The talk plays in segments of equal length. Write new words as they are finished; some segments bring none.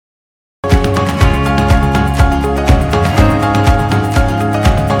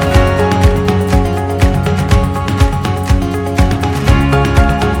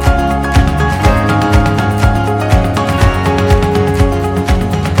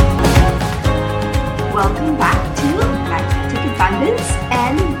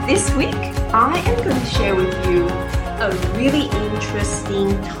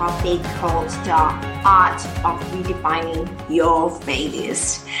8 called The Art of Redefining Your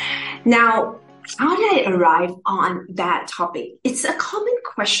Failures. Now, how did I arrive on that topic? It's a common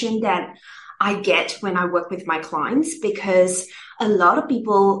question that I get when I work with my clients because a lot of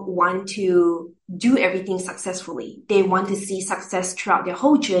people want to do everything successfully. They want to see success throughout their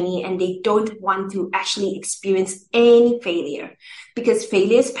whole journey and they don't want to actually experience any failure because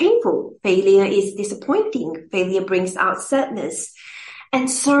failure is painful. Failure is disappointing. Failure brings out sadness. And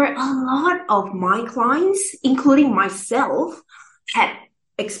so a lot of my clients, including myself, had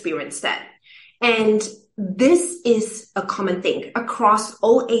experienced that. And this is a common thing across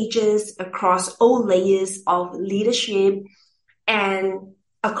all ages, across all layers of leadership, and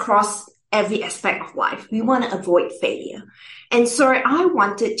across every aspect of life. We want to avoid failure. And so I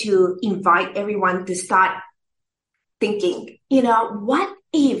wanted to invite everyone to start thinking, what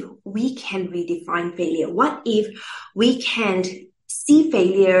if we can redefine failure? What if we can see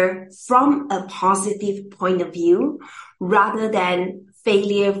failure from a positive point of view rather than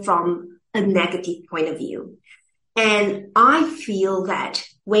failure from a negative point of view? And I feel that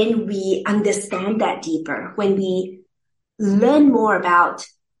when we understand that deeper, when we learn more about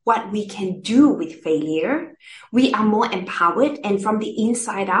what we can do with failure, we are more empowered. And from the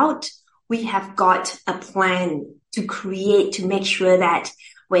inside out, we have got a plan to make sure that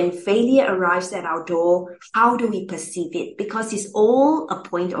when failure arrives at our door, how do we perceive it? Because it's all a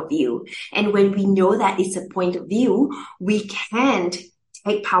point of view. And when we know that it's a point of view, we can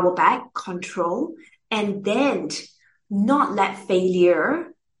take power back, control, and then not let failure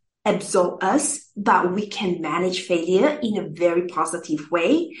absorb us, but we can manage failure in a very positive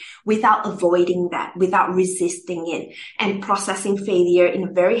way without avoiding that, without resisting it, and processing failure in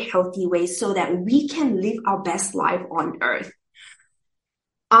a very healthy way so that we can live our best life on earth.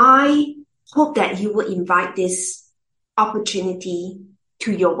 I hope that you will invite this opportunity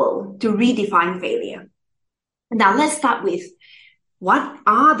to your world to redefine failure. Now let's start with what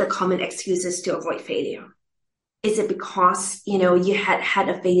are the common excuses to avoid failure? Is it because, you had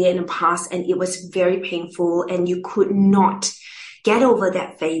a failure in the past and it was very painful and you could not get over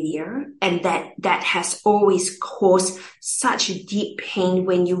that failure and that has always caused such deep pain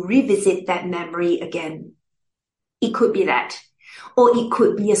when you revisit that memory again? It could be that. Or it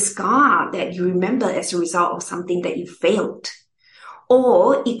could be a scar that you remember as a result of something that you failed.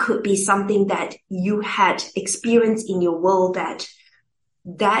 Or it could be something that you had experienced in your world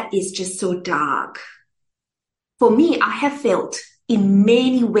that is just so dark. For me, I have failed in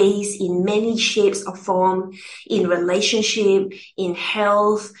many ways, in many shapes or form, in relationship, in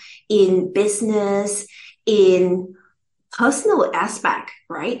health, in business, in personal aspect,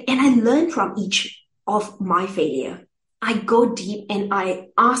 right? And I learn from each of my failure. I go deep and I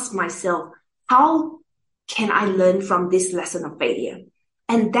ask myself, how can I learn from this lesson of failure?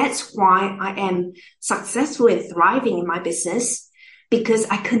 And that's why I am successful and thriving in my business, because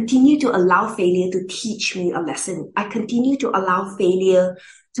I continue to allow failure to teach me a lesson. I continue to allow failure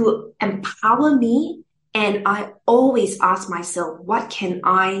to empower me. And I always ask myself, what can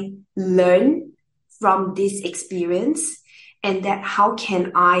I learn from this experience? And that how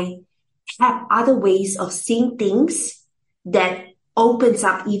can I have other ways of seeing things that opens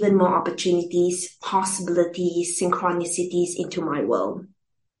up even more opportunities, possibilities, synchronicities into my world.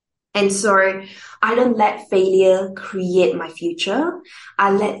 And so I don't let failure create my future. I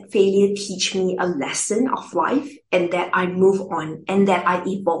let failure teach me a lesson of life and that I move on and that I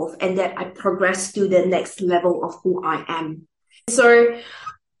evolve and that I progress to the next level of who I am. So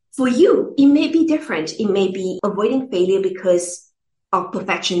for you, it may be different. It may be avoiding failure because of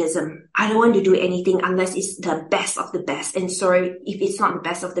perfectionism. I don't want to do anything unless it's the best of the best. And so if it's not the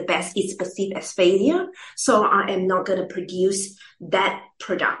best of the best, it's perceived as failure. So I am not going to produce that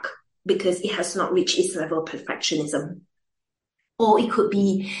product because it has not reached its level of perfectionism. Or it could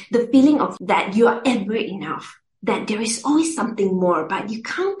be the feeling of that you are ever enough, that there is always something more, but you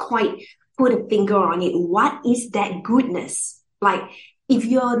can't quite put a finger on it. What is that goodness? Like, if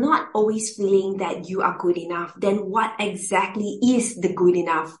you're not always feeling that you are good enough, then what exactly is the good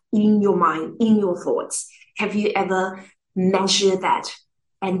enough in your mind, in your thoughts? Have you ever measured that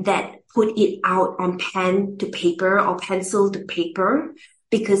and that put it out on pen to paper or pencil to paper?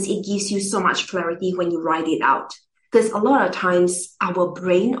 Because it gives you so much clarity when you write it out. Because a lot of times our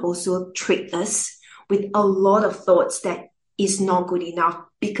brain also tricks us with a lot of thoughts that is not good enough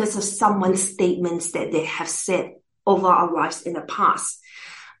because of someone's statements that they have said over our lives in the past.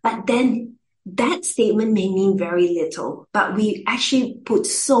 But then that statement may mean very little, but we actually put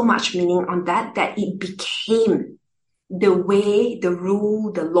so much meaning on that it became the way, the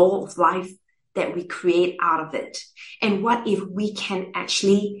rule, the law of life that we create out of it? And what if we can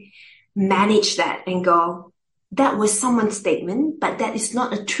actually manage that and go, that was someone's statement, but that is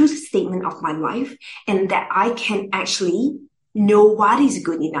not a truth statement of my life, and that I can actually know what is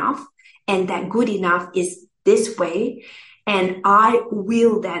good enough, and that good enough is this way, and I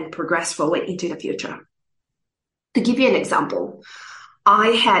will then progress forward into the future. To give you an example, I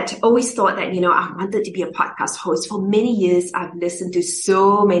had always thought that, I wanted to be a podcast host. For many years, I've listened to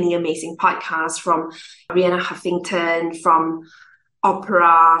so many amazing podcasts from Arianna Huffington, from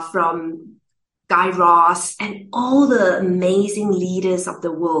Oprah, from Guy Raz, and all the amazing leaders of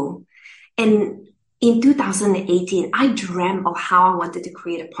the world. And in 2018, I dreamt of how I wanted to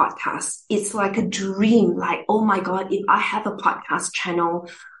create a podcast. It's like a dream, like, oh my God, if I have a podcast channel,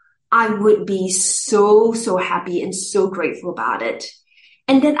 I would be so, so happy and so grateful about it.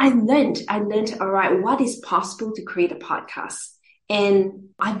 And then I learned, all right, what is possible to create a podcast? And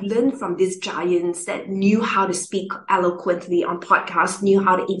I've learned from these giants that knew how to speak eloquently on podcasts, knew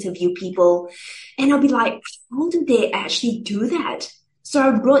how to interview people. And I'll be like, how do they actually do that? So I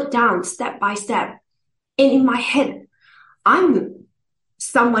wrote down step by step. And in my head, I'm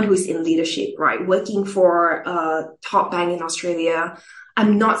someone who's in leadership, right? Working for a top bank in Australia.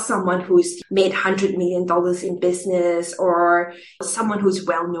 I'm not someone who's made $100 million in business or someone who's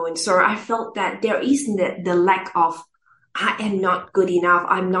well known. So I felt that there is the lack of, I am not good enough.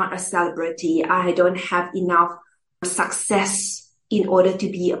 I'm not a celebrity. I don't have enough success in order to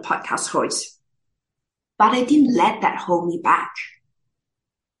be a podcast host. But I didn't let that hold me back,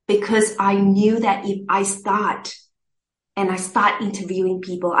 because I knew that if I start interviewing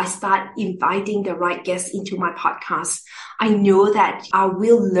people, I start inviting the right guests into my podcast, I know that I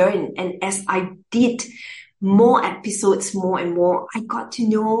will learn. And as I did more episodes, more and more, I got to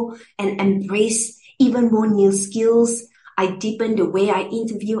know and embrace even more new skills. I deepened the way I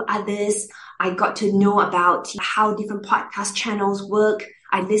interview others. I got to know about how different podcast channels work.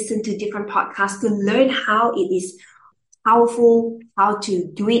 I listened to different podcasts to learn how it is powerful, how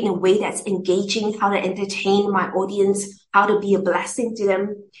to do it in a way that's engaging, how to entertain my audience, how to be a blessing to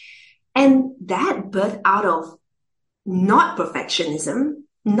them. And that birthed out of not perfectionism,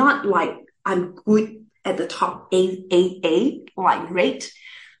 not like I'm good at the top A, like rate,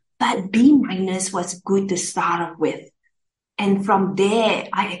 but B- was good to start off with. And from there,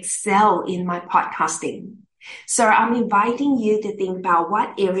 I excel in my podcasting. So I'm inviting you to think about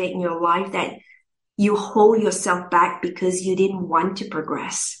what area in your life that you hold yourself back because you didn't want to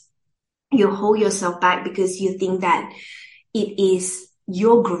progress. You hold yourself back because you think that it is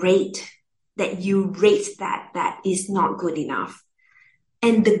your grade that you rate that is not good enough.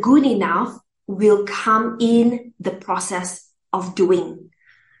 And the good enough will come in the process of doing,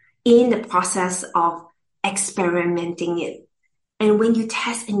 in the process of experimenting it. And when you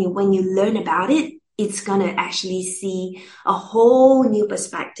test and when you learn about it, it's going to actually see a whole new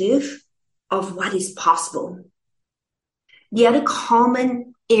perspective of what is possible. The other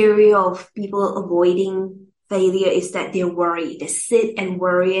common area of people avoiding failure is that they worry. They sit and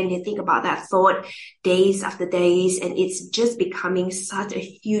worry and they think about that thought days after days, and it's just becoming such a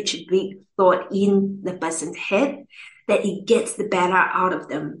huge, big thought in the person's head that it gets the better out of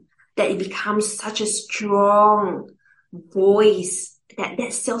them, that it becomes such a strong voice,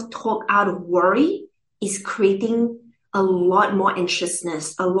 that self-talk out of worry is creating a lot more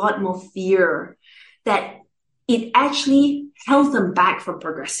anxiousness, a lot more fear, that it actually held them back from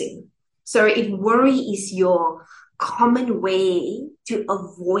progressing. So if worry is your common way to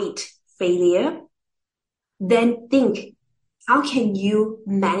avoid failure, then think, how can you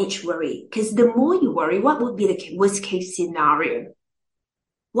manage worry? Because the more you worry, what would be the worst case scenario?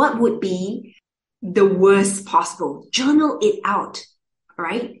 What would be the worst possible? Journal it out,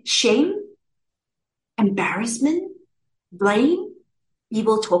 right? Shame, embarrassment, blame,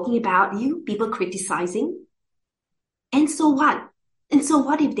 people talking about you, people criticizing. And so what? And so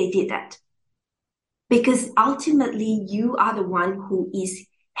what if they did that? Because ultimately you are the one who is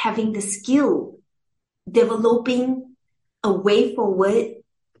having the skill, developing a way forward,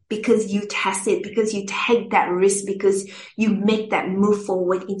 because you test it, because you take that risk, because you make that move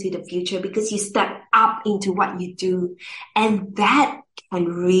forward into the future, because you step up into what you do. And that can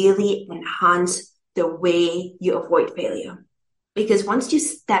really enhance the way you avoid failure. Because once you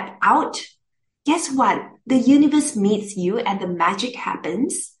step out, guess what? The universe meets you and the magic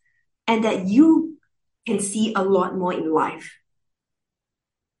happens, and that you can see a lot more in life.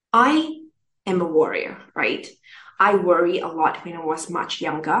 I am a warrior, right? I worry a lot when I was much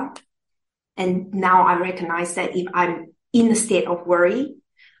younger. And now I recognize that if I'm in a state of worry,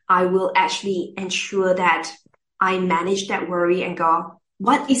 I will actually ensure that I manage that worry and go,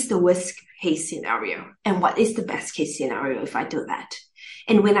 what is the worst case scenario and what is the best case scenario if I do that.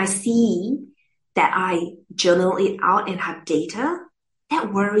 And when I see that I journal it out and have data,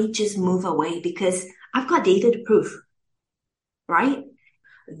 that worry just move away because I've got data to prove, right?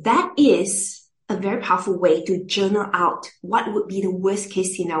 That is a very powerful way to journal out what would be the worst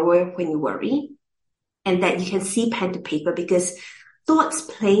case scenario when you worry, and that you can see pen to paper, because thoughts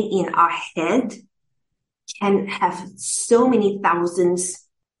playing in our head can have so many thousands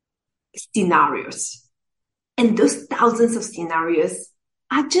scenarios. And those thousands of scenarios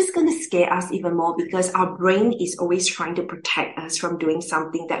are just going to scare us even more because our brain is always trying to protect us from doing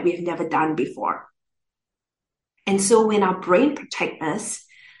something that we've never done before. And so when our brain protects us,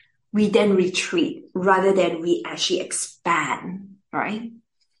 we then retreat rather than we actually expand, right?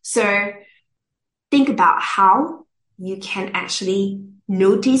 So think about how you can actually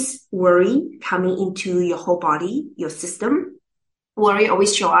notice worry coming into your whole body, your system. Worry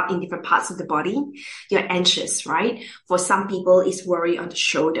always show up in different parts of the body. You're anxious, right? For some people, it's worry on the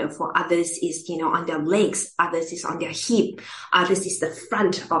shoulder. For others, it's, on their legs. Others is on their hip. Others is the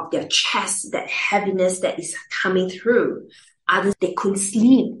front of their chest, that heaviness that is coming through. Others, they couldn't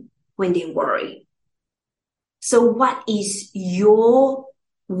sleep when they worry. So what is your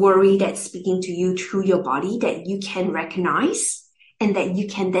worry that's speaking to you through your body that you can recognize and that you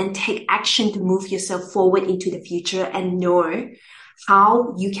can then take action to move yourself forward into the future and know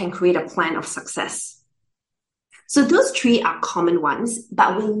how you can create a plan of success? So those three are common ones,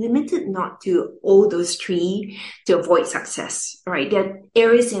 but we're limited not to all those three to avoid success, right? There are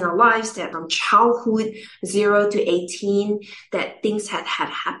areas in our lives that from childhood 0 to 18, that things had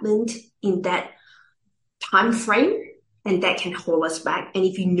happened in that time frame, and that can hold us back. And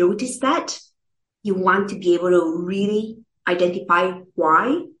if you notice that, you want to be able to really identify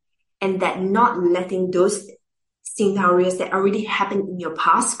why, and that not letting those scenarios that already happened in your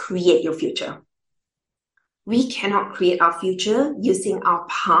past create your future. We cannot create our future using our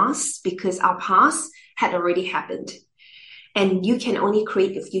past because our past had already happened. And you can only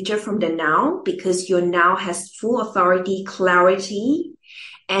create your future from the now because your now has full authority, clarity,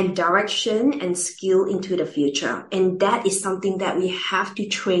 and direction and skill into the future. And that is something that we have to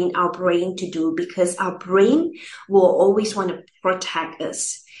train our brain to do because our brain will always want to protect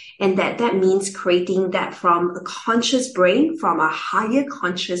us. And that means creating that from a conscious brain, from a higher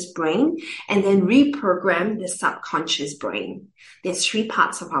conscious brain, and then reprogram the subconscious brain. There's three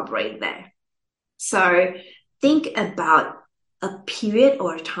parts of our brain there. So think about a period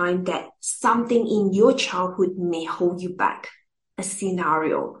or a time that something in your childhood may hold you back, a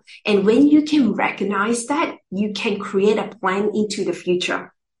scenario. And when you can recognize that, you can create a plan into the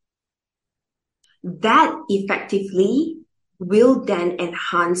future. That effectively will then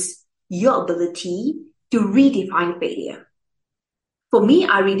enhance your ability to redefine failure. For me,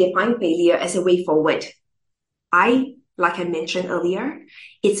 I redefine failure as a way forward. Like I mentioned earlier,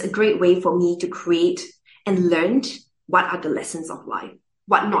 it's a great way for me to create and learn what are the lessons of life,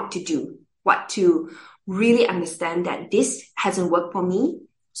 what not to do, what to really understand that this hasn't worked for me.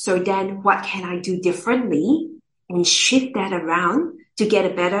 So then what can I do differently and shift that around to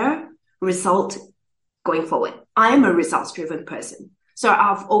get a better result going forward? I am a results-driven person. So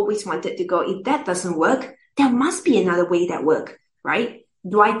I've always wanted to go, if that doesn't work, there must be another way that works, right?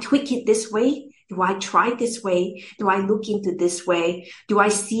 Do I tweak it this way? Do I try this way? Do I look into this way? Do I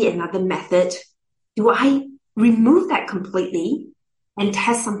see another method? Do I remove that completely and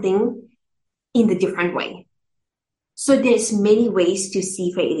test something in a different way? So there's many ways to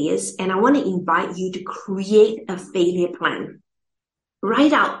see failures, and I want to invite you to create a failure plan.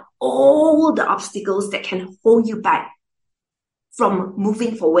 Write out all the obstacles that can hold you back from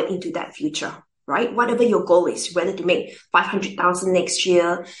moving forward into that future, right? Whatever your goal is, whether to make 500,000 next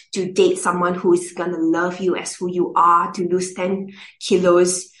year, to date someone who is going to love you as who you are, to lose 10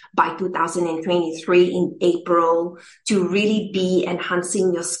 kilos by 2023 in April, to really be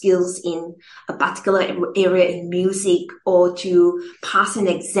enhancing your skills in a particular area in music, or to pass an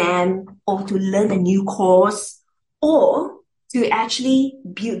exam, or to learn a new course, or to actually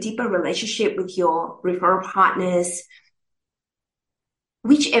build deeper relationship with your referral partners.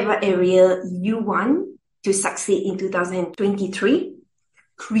 Whichever area you want to succeed in 2023,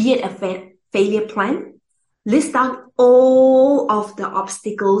 create a failure plan. List out all of the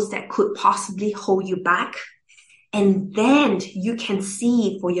obstacles that could possibly hold you back. And then you can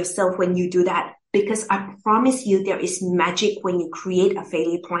see for yourself when you do that, because I promise you there is magic when you create a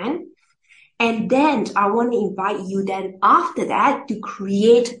failure plan. And then I want to invite you then after that to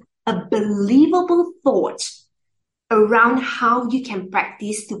create a believable thought around how you can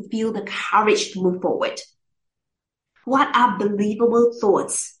practice to feel the courage to move forward. What are believable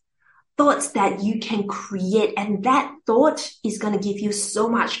thoughts? Thoughts that you can create, and that thought is going to give you so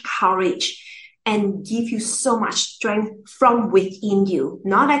much courage and give you so much strength from within you,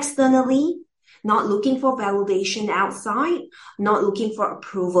 not externally, not looking for validation outside, not looking for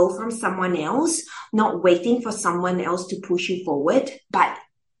approval from someone else, not waiting for someone else to push you forward, but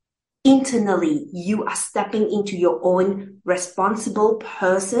internally, you are stepping into your own responsible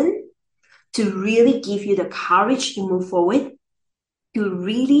person to really give you the courage to move forward, to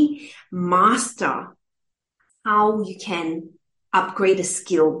really master how you can upgrade a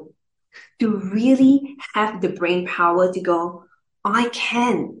skill, to really have the brain power to go, I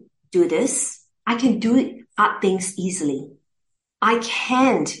can do this. I can do hard things easily. I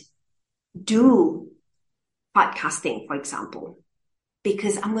can't do podcasting, for example,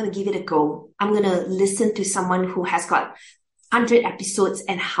 because I'm going to give it a go. I'm going to listen to someone who has got 100 episodes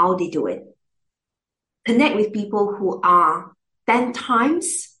and how they do it. Connect with people who are 10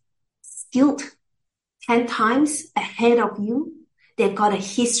 times skilled, 10 times ahead of you. They've got a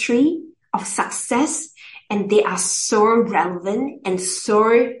history of success, and they are so relevant and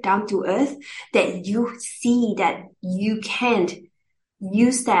so down to earth that you see that you can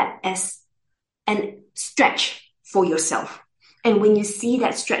use that as a stretch for yourself. And when you see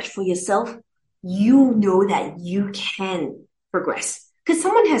that stretch for yourself, you know that you can progress because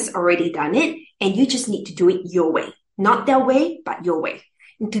someone has already done it, and you just need to do it your way. Not their way, but your way.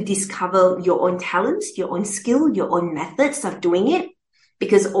 And to discover your own talents, your own skill, your own methods of doing it,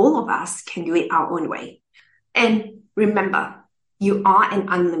 because all of us can do it our own way. And remember, you are an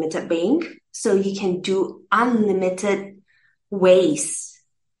unlimited being, so you can do unlimited ways,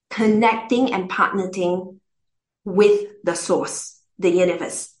 connecting and partnering with the source, the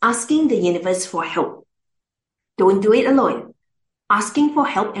universe, asking the universe for help. Don't do it alone. Asking for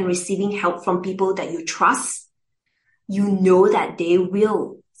help and receiving help from people that you trust, you know that they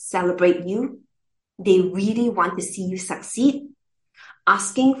will celebrate you. They really want to see you succeed.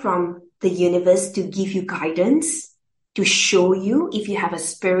 Asking from the universe to give you guidance, to show you if you have a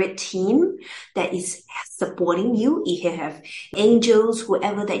spirit team that is supporting you, if you have angels,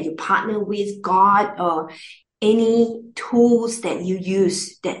 whoever that you partner with, God, or any tools that you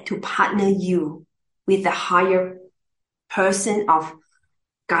use that to partner you with the higher person of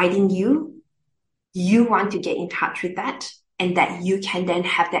guiding you, you want to get in touch with that, and that you can then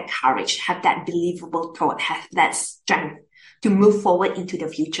have that courage, have that believable thought, have that strength to move forward into the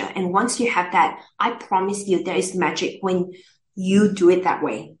future. And once you have that, I promise you there is magic when you do it that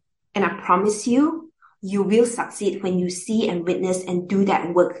way. And I promise you, you will succeed when you see and witness and do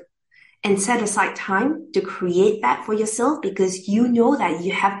that work. And set aside time to create that for yourself, because you know that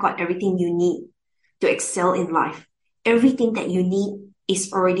you have got everything you need to excel in life. Everything that you need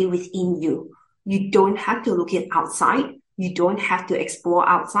is already within you. You don't have to look it outside. You don't have to explore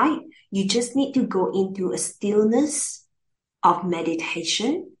outside. You just need to go into a stillness of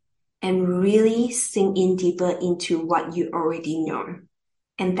meditation and really sink in deeper into what you already know.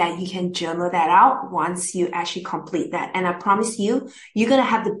 And that you can journal that out once you actually complete that. And I promise you, you're going to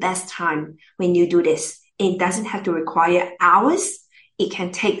have the best time when you do this. It doesn't have to require hours. It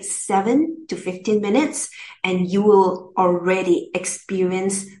can take 7 to 15 minutes, and you will already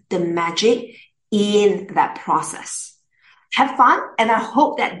experience the magic in that process. Have fun, and I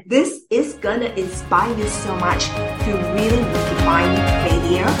hope that this is gonna inspire you so much to really redefine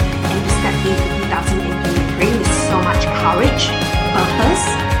failure and to step into 2023 with so much courage, purpose,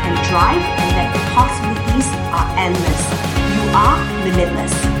 and drive, and that the possibilities are endless. You are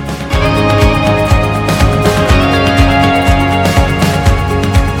limitless.